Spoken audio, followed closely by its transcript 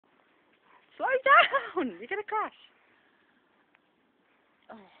Slow down! You're going to crash.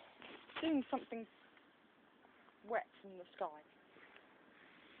 Oh, doing something wet from the sky.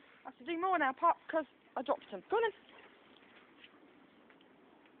 I have to do more now, Pop, because I dropped him. Go on then.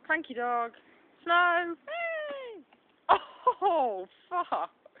 Cranky dog. Snow. Hey! Oh,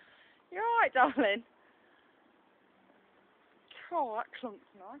 fuck. You're alright, darling. Oh, that clunk's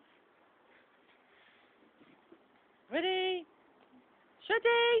nice. Ready?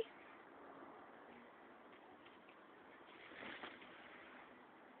 Steady.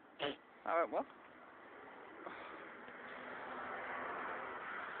 That went well.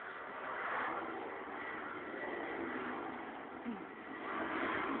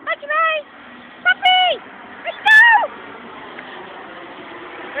 Puppy! Let's go!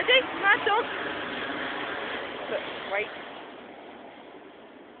 Ready? Nice dog. Look, wait.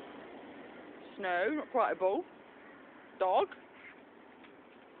 Snow, not quite a ball. Dog.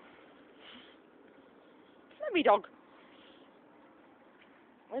 Snowy dog.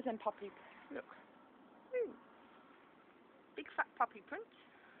 Where's them puppy? Look. Ooh. Big fat puppy print.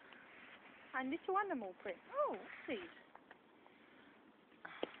 And little animal print. Oh, what's these?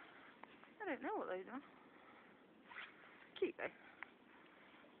 I don't know what those are. Cute though.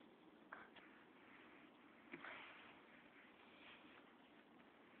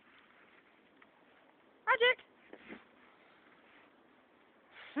 Magic!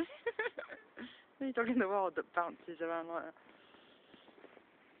 There's a dog in the world that bounces around like that.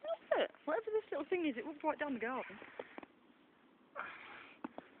 That's it. Whatever this little thing is, it walks right down the garden.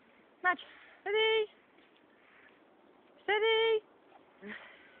 Madge, ready? Steady!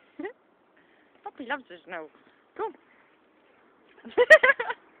 Puppy loves the snow. Come on.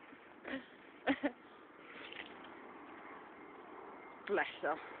 Bless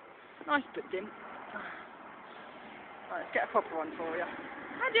her. Nice but dim. Right, let's get a proper one for you.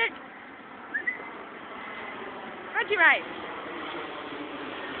 Magic! Magic, mate!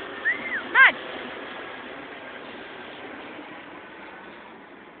 Madge!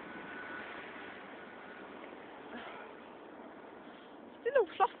 Still all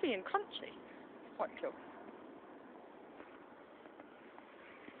fluffy and crunchy. Quite cool.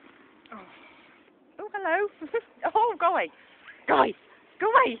 Oh, hello. Oh, go away. Go away. Go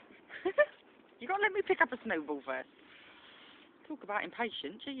away. You got to let me pick up a snowball first. Talk about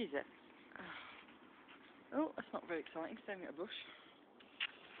impatient. Gee, is it? Oh, that's not very exciting. Staring at a bush.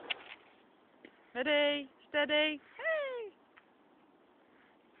 Ready, steady. Hey!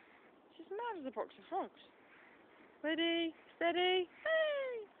 She's mad as a box of frogs. Ready, steady.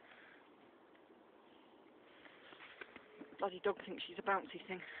 Hey! Bloody dog thinks she's a bouncy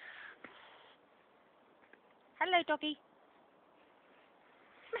thing. Hello, doggy.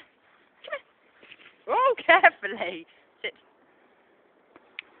 Come here. Oh, carefully. Sit.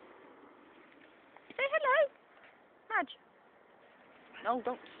 Say hello. Madge. No,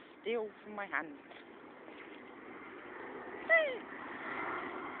 don't steal from my hand. Hey.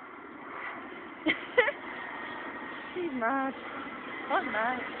 She's mad. I'm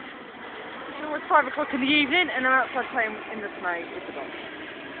mad. It's always 5 o'clock in the evening and I'm outside playing in the snow with the dog.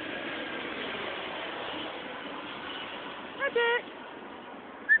 Magic!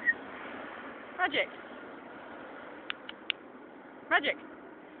 Magic! Magic!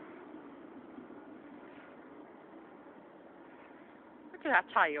 Look at that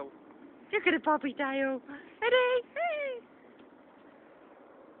tail. Look at the bobby tail. Ready? Hey!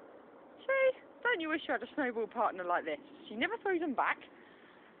 See? Don't you wish you had a snowball partner like this? She never throws them back.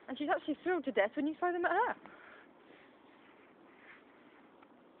 And she's actually thrilled to death when you throw them at her.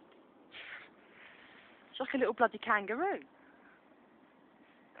 She's like a little bloody kangaroo.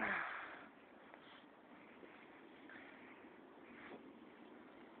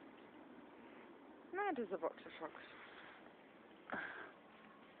 Mad as a box of frogs.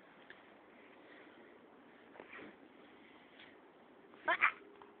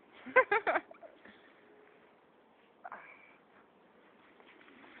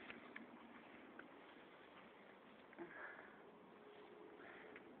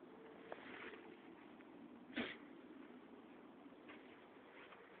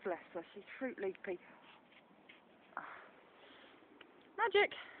 Bless her, she's Fruit Loopy.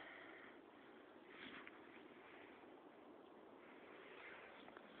 Magic!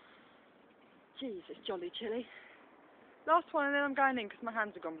 Jeez, it's jolly chilly. Last one and then I'm going in because my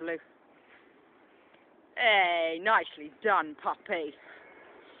hands have gone blue. Hey, nicely done, puppy.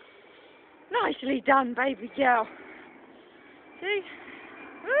 Nicely done, baby girl. See?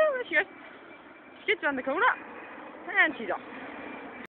 Oh, there she goes. She's around the corner. And she's off.